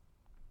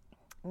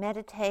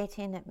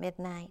 "Meditating at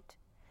midnight,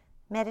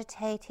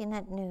 meditating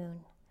at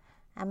noon,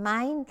 a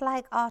mind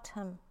like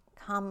autumn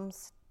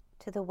comes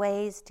to the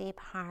way's deep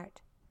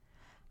heart.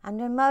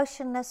 Under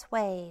motionless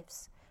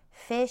waves,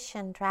 fish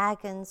and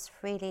dragons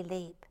freely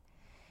leap.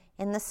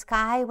 In the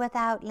sky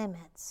without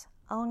limits,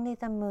 only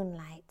the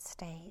moonlight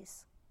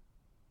stays."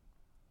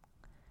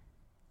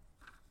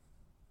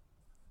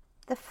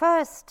 The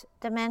first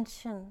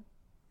dimension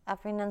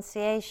of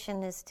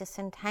renunciation is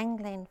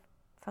disentangling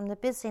from the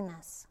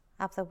busyness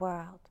of the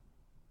world.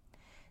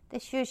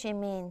 This usually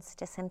means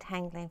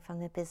disentangling from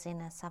the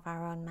busyness of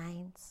our own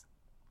minds.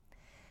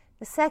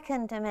 The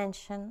second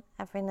dimension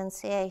of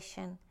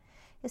renunciation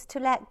is to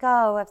let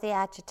go of the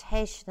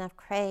agitation of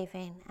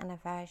craving and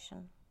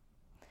aversion.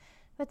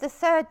 But the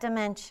third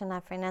dimension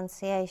of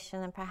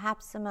renunciation, and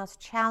perhaps the most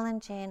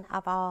challenging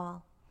of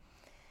all,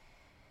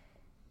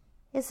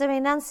 is the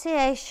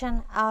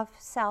renunciation of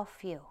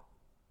self-view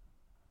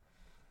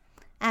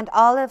and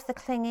all of the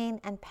clinging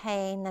and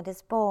pain that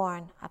is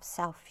born of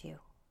self-view.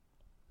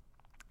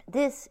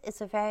 This is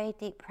a very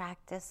deep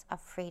practice of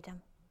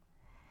freedom,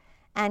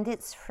 and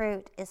its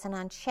fruit is an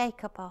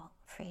unshakable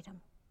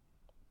freedom.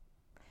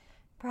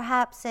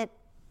 Perhaps it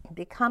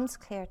becomes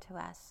clear to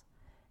us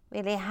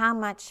really how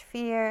much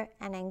fear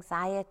and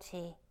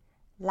anxiety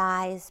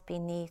lies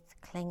beneath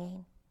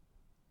clinging.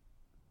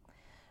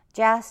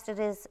 Just as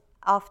it is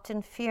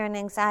often fear and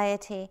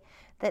anxiety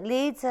that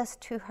leads us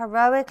to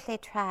heroically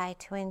try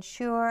to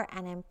ensure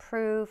and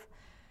improve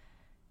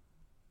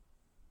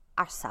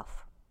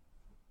ourself,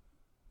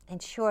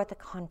 ensure the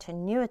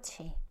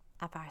continuity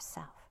of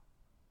ourself.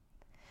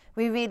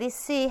 We really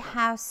see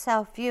how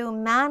self-view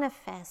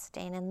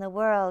manifesting in the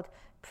world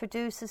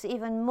produces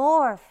even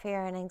more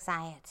fear and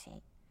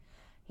anxiety.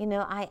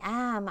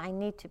 I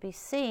need to be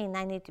seen.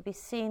 I need to be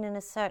seen in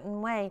a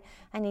certain way.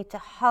 I need to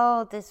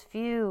hold this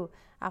view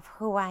of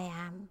who I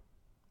am.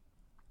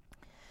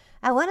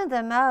 And one of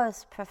the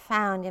most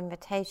profound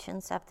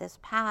invitations of this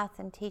path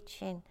and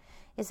teaching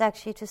is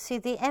actually to see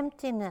the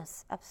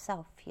emptiness of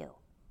self-view.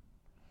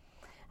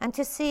 And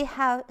to see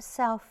how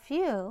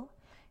self-view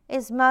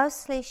is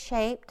mostly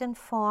shaped and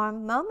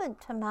formed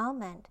moment to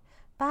moment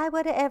by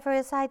whatever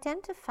is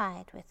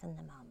identified within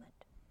the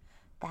moment.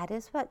 That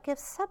is what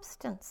gives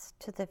substance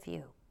to the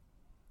view.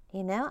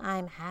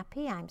 I'm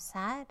happy, I'm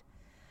sad,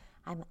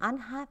 I'm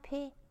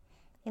unhappy,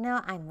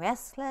 I'm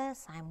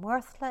restless, I'm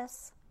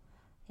worthless,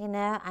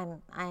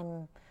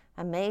 I'm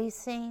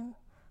amazing.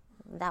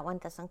 That one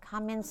doesn't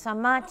come in so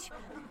much.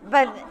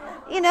 But,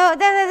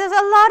 there's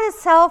a lot of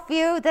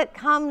self-view that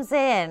comes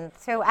in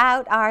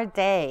throughout our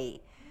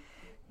day.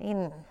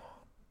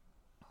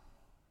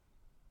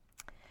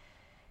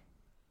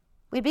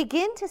 We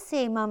begin to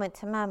see moment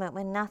to moment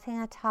when nothing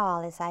at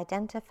all is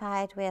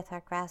identified with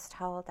or grasped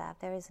hold of.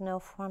 There is no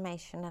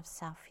formation of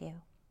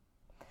self-view.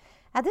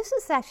 Now, this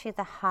is actually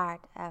the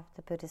heart of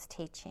the Buddha's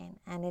teaching,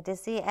 and it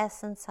is the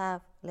essence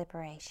of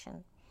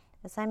liberation.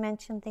 As I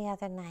mentioned the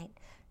other night,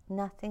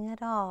 nothing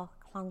at all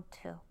clung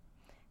to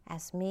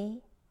as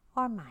me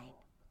or mine.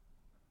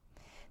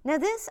 Now,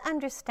 this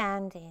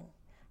understanding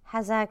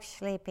has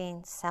actually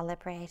been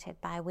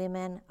celebrated by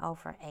women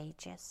over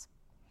ages.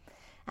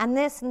 And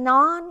this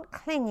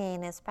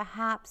non-clinging is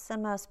perhaps the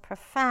most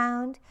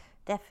profound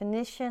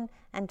definition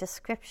and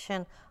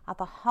description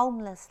of a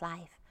homeless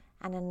life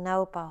and a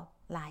noble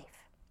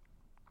life.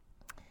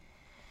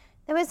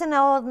 There was an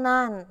old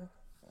nun.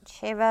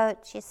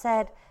 She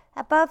said,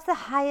 above the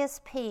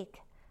highest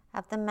peak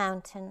of the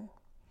mountain,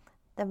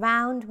 the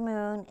round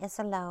moon is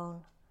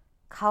alone,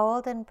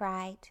 cold and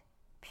bright,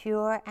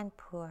 pure and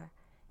poor.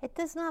 It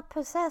does not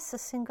possess a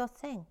single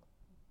thing.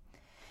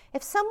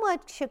 If someone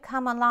should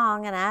come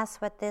along and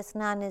ask what this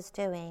nun is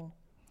doing,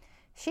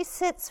 she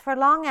sits for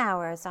long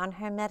hours on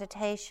her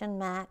meditation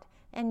mat,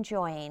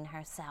 enjoying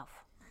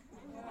herself.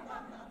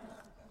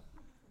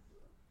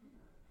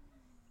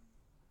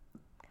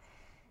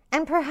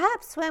 And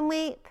perhaps when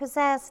we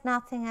possess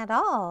nothing at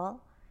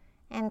all,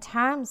 in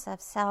terms of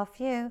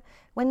self-view,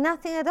 when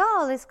nothing at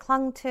all is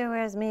clung to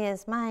as me,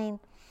 as mine,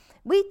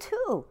 we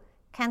too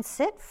can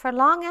sit for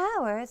long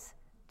hours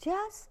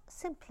just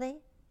simply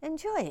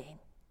enjoying.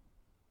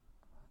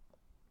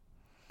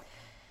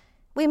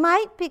 We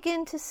might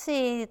begin to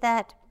see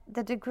that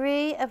the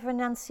degree of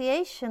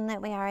renunciation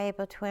that we are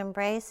able to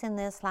embrace in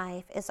this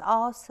life is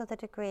also the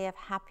degree of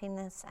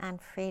happiness and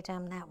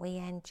freedom that we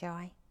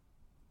enjoy.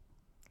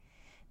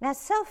 Now,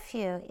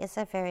 self-view is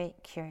a very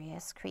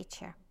curious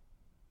creature,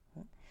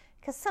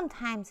 because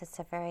sometimes it's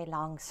a very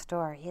long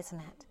story, isn't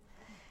it?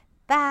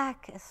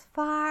 Back as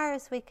far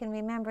as we can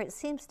remember, it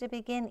seems to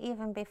begin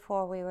even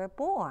before we were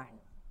born,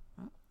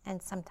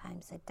 and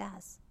sometimes it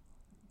does.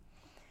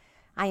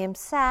 I am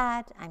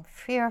sad, I'm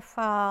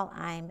fearful,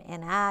 I'm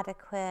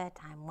inadequate,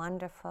 I'm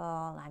wonderful,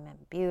 I'm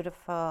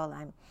beautiful,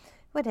 I'm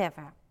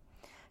whatever.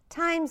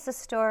 Times the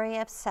story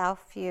of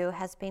self-view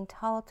has been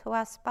told to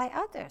us by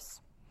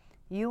others.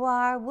 You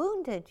are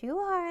wounded, you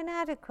are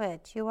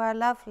inadequate, you are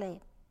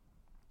lovely.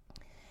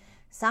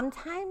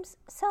 Sometimes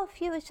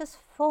self-view is just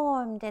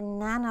formed in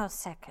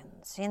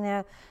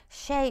nanoseconds,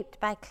 shaped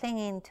by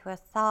clinging to a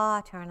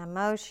thought or an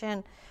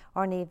emotion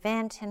or an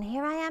event, and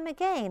here I am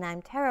again.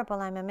 I'm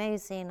terrible, I'm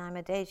amazing, I'm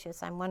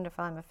audacious, I'm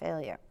wonderful, I'm a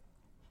failure.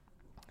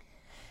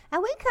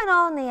 And we can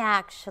only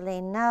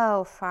actually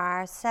know for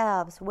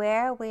ourselves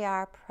where we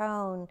are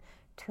prone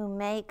to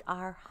make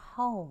our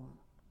home,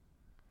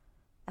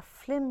 a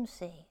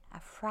flimsy, a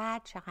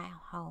fragile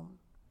home,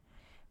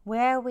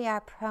 where we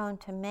are prone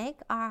to make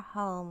our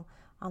home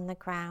on the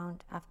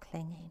ground of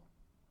clinging.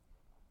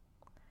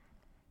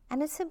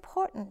 And it's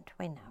important,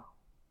 we know.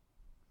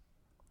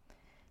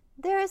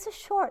 There is a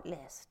short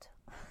list.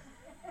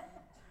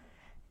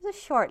 There's a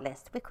short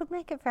list. We could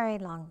make a very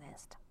long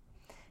list.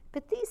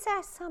 But these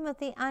are some of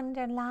the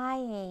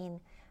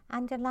underlying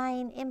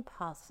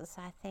impulses,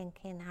 I think,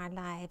 in our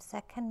lives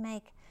that can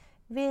make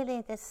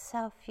really this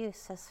self-view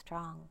so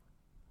strong.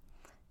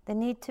 The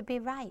need to be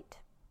right.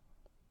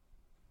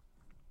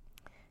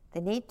 The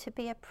need to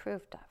be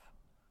approved of.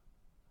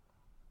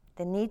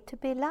 The need to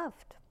be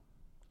loved.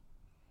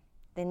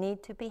 The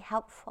need to be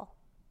helpful.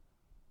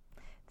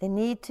 The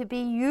need to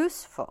be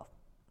useful.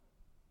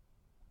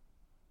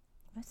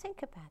 Now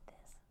think about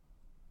this.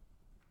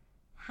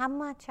 How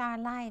much our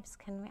lives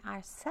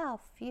our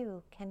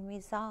self-view can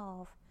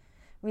revolve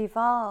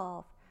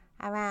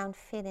around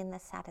feeling the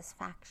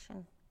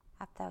satisfaction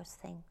of those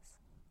things.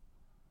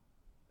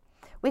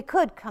 We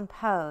could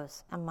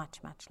compose a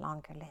much, much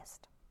longer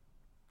list.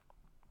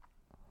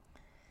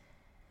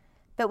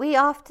 But we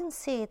often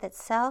see that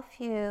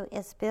self-view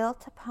is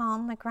built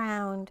upon the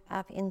ground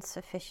of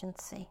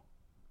insufficiency.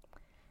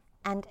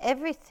 And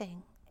every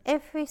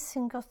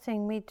single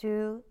thing we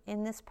do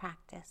in this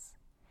practice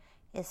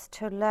is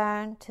to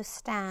learn to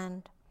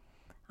stand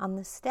on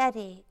the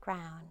steady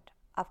ground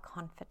of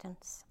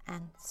confidence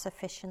and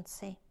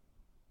sufficiency.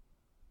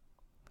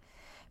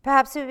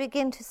 Perhaps we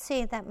begin to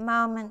see that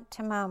moment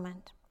to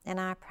moment in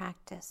our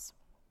practice,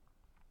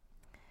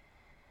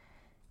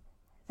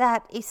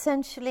 that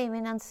essentially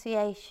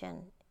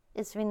renunciation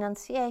is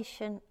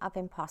renunciation of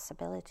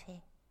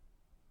impossibility.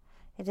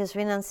 It is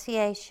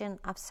renunciation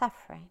of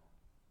suffering.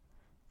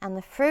 And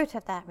the fruit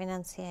of that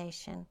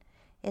renunciation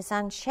is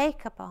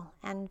unshakable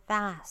and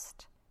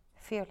vast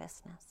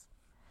fearlessness.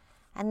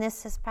 And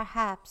this is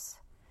perhaps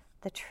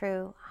the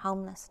true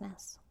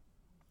homelessness.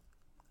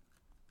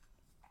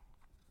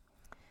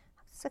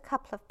 Just a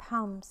couple of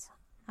poems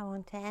I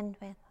want to end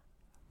with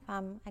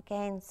from,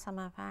 again, some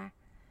of our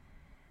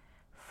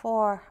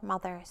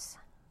foremothers.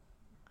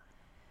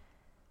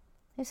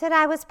 They said,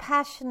 I was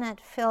passionate,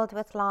 filled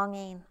with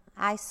longing.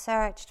 I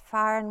searched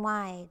far and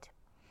wide.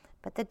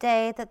 But the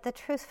day that the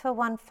truthful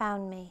one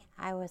found me,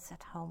 I was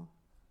at home.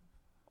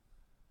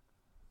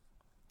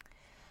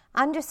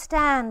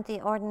 Understand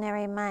the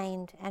ordinary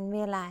mind and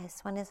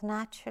realize one is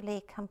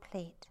naturally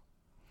complete.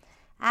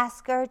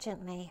 Ask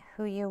urgently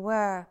who you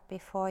were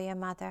before your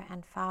mother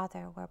and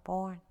father were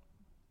born.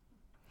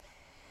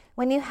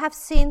 When you have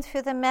seen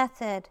through the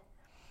method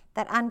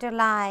that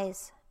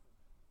underlies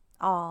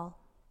all,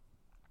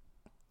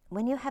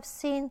 when you have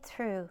seen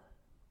through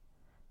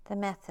the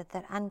method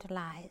that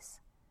underlies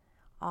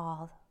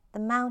all, the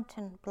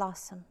mountain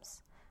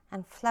blossoms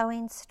and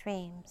flowing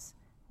streams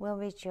will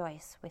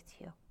rejoice with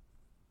you.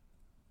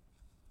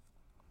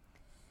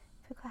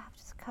 If we could have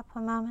just a couple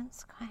of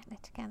moments quietly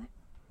together.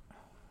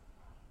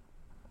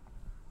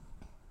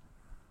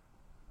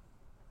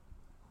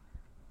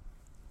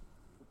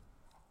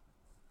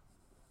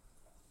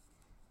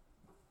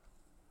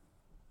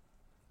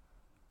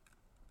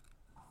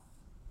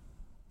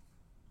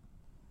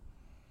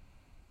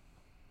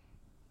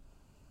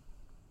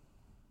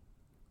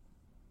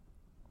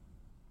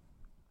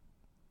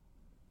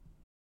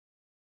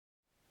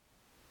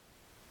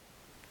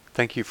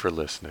 Thank you for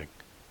listening.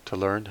 To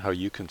learn how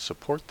you can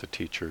support the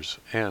teachers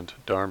and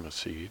Dharma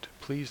Seed,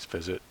 please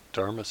visit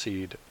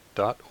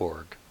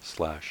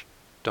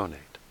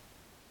dharmaseed.org/donate.